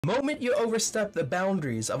The moment you overstep the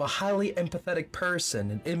boundaries of a highly empathetic person,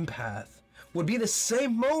 an empath, would be the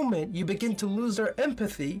same moment you begin to lose their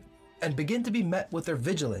empathy and begin to be met with their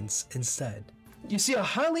vigilance instead. You see, a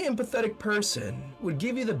highly empathetic person would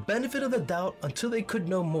give you the benefit of the doubt until they could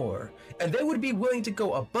no more, and they would be willing to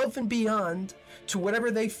go above and beyond to whatever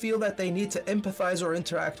they feel that they need to empathize or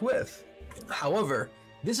interact with. However,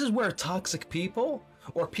 this is where toxic people,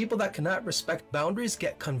 or people that cannot respect boundaries,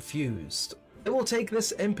 get confused. They will take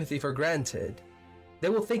this empathy for granted. They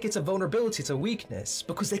will think it's a vulnerability, it's a weakness,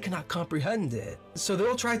 because they cannot comprehend it. So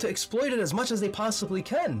they'll try to exploit it as much as they possibly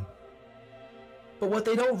can. But what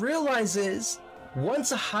they don't realize is,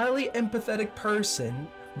 once a highly empathetic person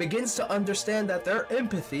begins to understand that their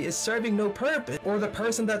empathy is serving no purpose, or the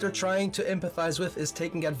person that they're trying to empathize with is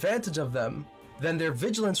taking advantage of them, then their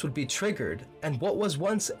vigilance would be triggered, and what was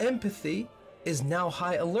once empathy is now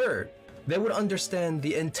high alert. They would understand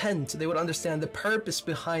the intent, they would understand the purpose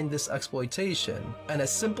behind this exploitation, and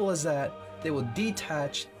as simple as that, they will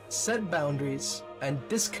detach, set boundaries, and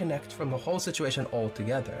disconnect from the whole situation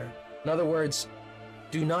altogether. In other words,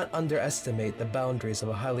 do not underestimate the boundaries of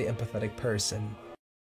a highly empathetic person.